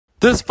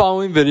This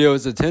following video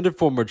is intended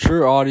for a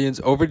mature audience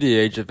over the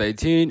age of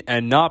 18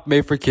 and not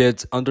made for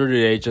kids under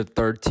the age of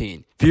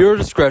 13. Viewer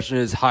discretion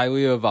is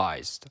highly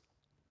advised.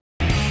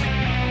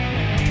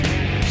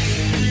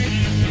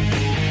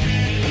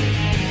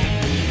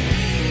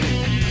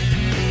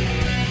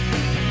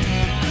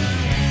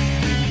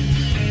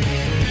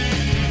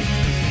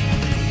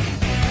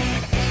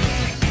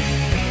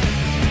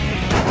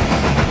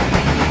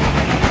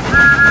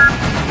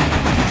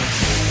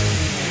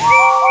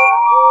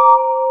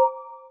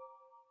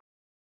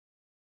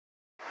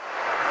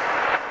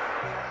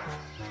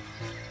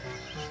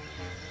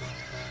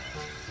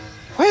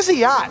 Where's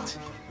he at?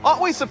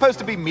 Aren't we supposed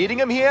to be meeting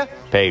him here?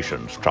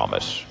 Patience,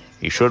 Thomas.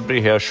 He should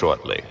be here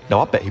shortly. No,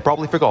 I bet he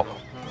probably forgot.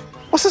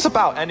 What's this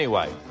about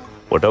anyway?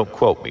 Well, don't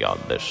quote me on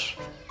this,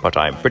 but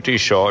I'm pretty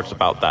sure it's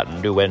about that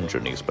new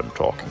engine he's been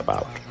talking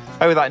about.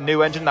 Oh, that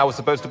new engine that was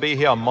supposed to be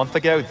here a month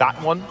ago?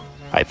 That one?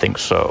 I think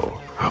so.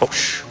 Oh,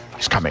 shh.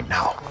 He's coming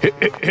now.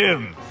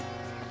 Him.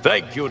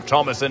 Thank you,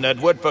 Thomas and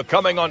Edward, for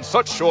coming on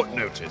such short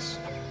notice.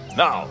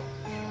 Now,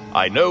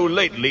 I know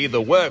lately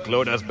the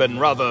workload has been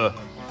rather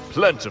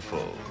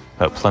plentiful.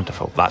 Oh,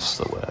 plentiful, that's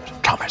the word.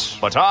 Thomas.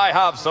 But I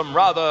have some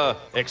rather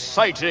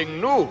exciting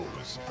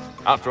news.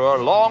 After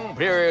a long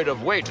period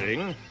of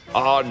waiting,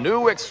 our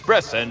new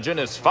express engine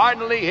is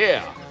finally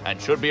here and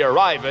should be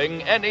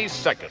arriving any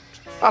second.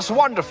 That's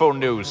wonderful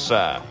news,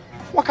 sir.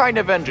 What kind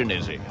of engine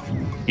is he?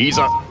 He's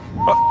a...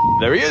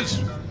 there he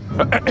is.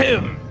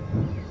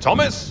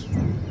 Thomas,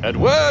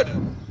 Edward,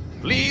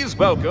 please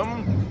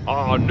welcome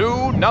our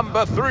new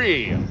number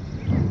 3.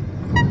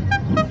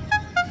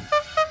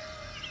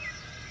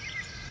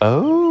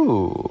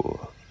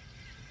 Oh.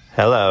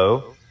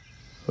 Hello.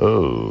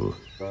 Oh.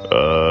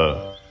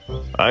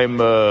 I'm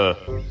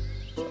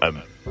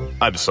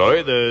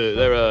sorry,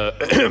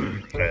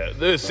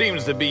 there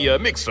seems to be a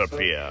mix-up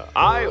here.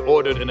 I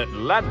ordered an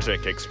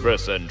Atlantic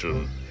Express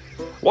engine.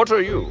 What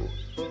are you?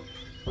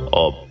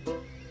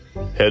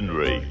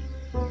 Henry.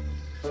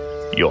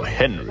 You're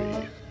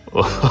Henry.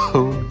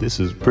 Oh, this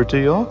is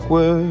pretty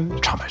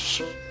awkward.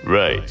 Thomas.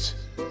 Right.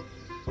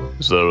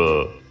 Is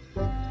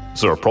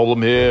there a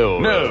problem here?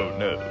 Or...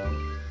 No.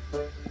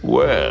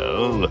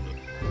 Well,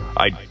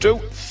 I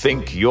don't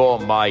think you're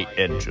my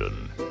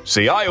engine.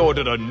 See, I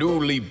ordered a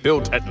newly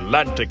built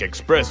Atlantic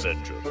Express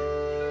engine.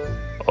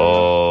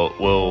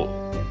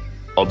 Well,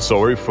 I'm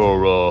sorry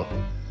for,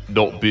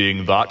 not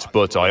being that,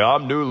 but I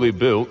am newly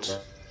built.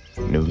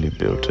 Newly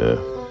built,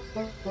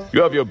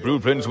 You have your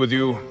blueprints with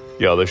you?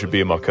 Yeah, they should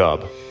be in my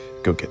cab.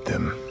 Go get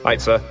them. Right,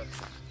 sir.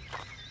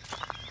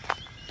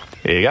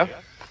 Here you go.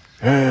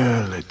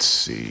 Let's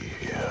see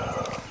here.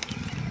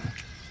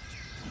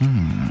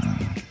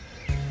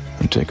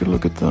 And take a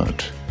look at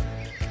that.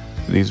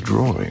 These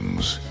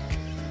drawings.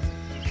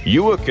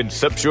 You were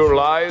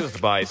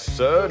conceptualized by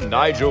Sir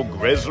Nigel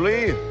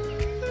Gresley?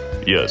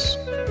 Yes,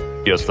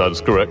 that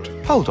is correct.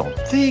 Hold on.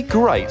 The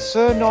great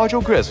Sir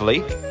Nigel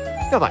Gresley?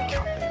 Now that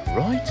can't be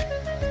right.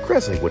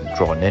 Gresley wouldn't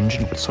draw an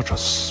engine with such a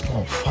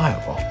small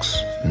firebox.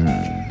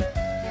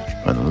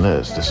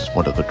 Unless this is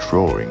one of the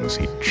drawings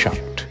he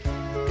chucked.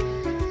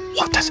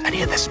 What does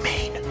any of this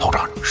mean? Hold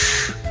on.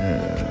 Shh.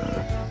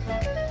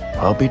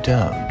 I'll be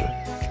damned.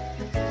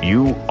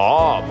 You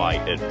are my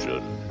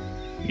engine.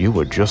 You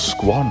were just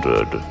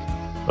squandered.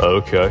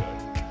 Okay.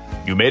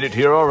 You made it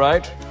here all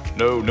right?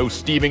 No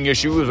steaming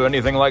issues or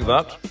anything like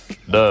that?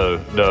 No,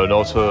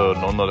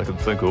 none that I can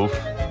think of.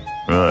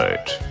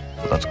 Right.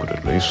 Well, that's good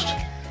at least.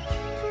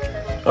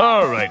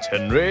 All right,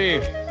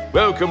 Henry.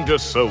 Welcome to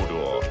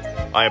Sodor.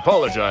 I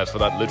apologize for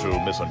that little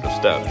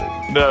misunderstanding.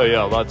 No,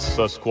 yeah,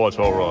 that's quite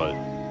all right.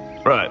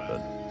 Right,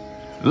 then.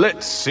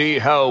 Let's see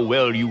how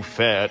well you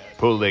fare at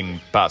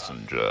pulling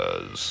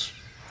passengers.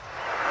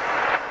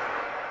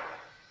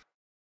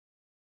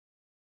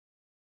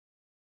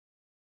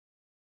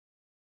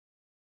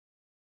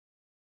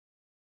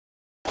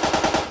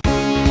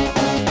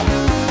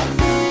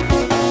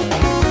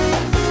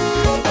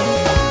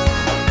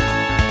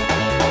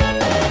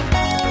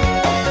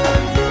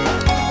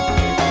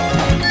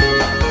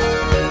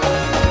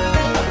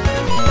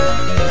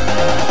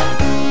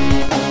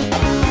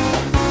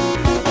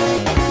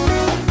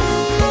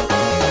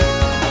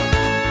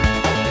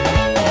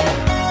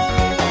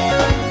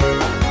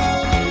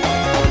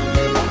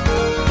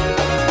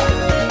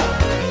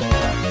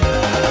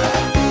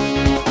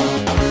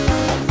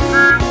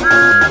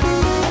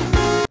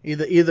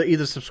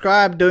 Either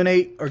subscribe,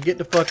 donate, or get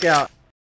the fuck out.